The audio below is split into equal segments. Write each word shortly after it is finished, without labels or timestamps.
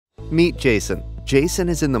Meet Jason. Jason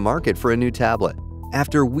is in the market for a new tablet.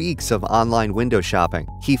 After weeks of online window shopping,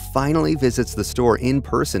 he finally visits the store in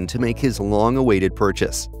person to make his long-awaited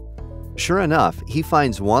purchase. Sure enough, he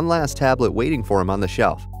finds one last tablet waiting for him on the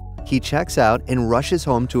shelf. He checks out and rushes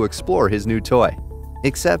home to explore his new toy.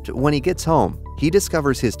 Except when he gets home, he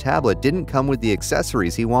discovers his tablet didn't come with the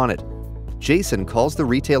accessories he wanted. Jason calls the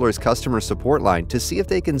retailer's customer support line to see if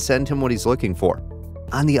they can send him what he's looking for.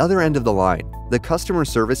 On the other end of the line, the customer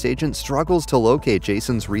service agent struggles to locate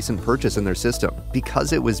Jason's recent purchase in their system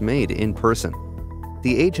because it was made in person.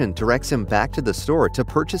 The agent directs him back to the store to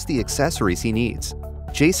purchase the accessories he needs.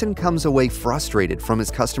 Jason comes away frustrated from his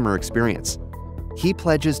customer experience. He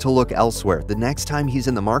pledges to look elsewhere the next time he's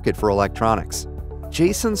in the market for electronics.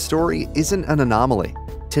 Jason's story isn't an anomaly.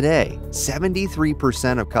 Today,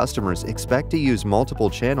 73% of customers expect to use multiple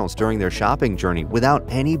channels during their shopping journey without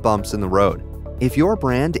any bumps in the road. If your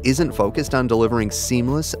brand isn't focused on delivering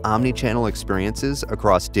seamless omnichannel experiences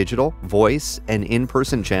across digital, voice, and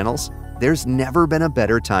in-person channels, there's never been a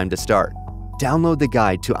better time to start. Download the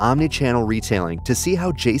guide to omnichannel retailing to see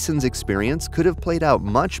how Jason's experience could have played out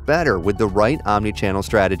much better with the right omnichannel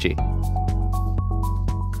strategy.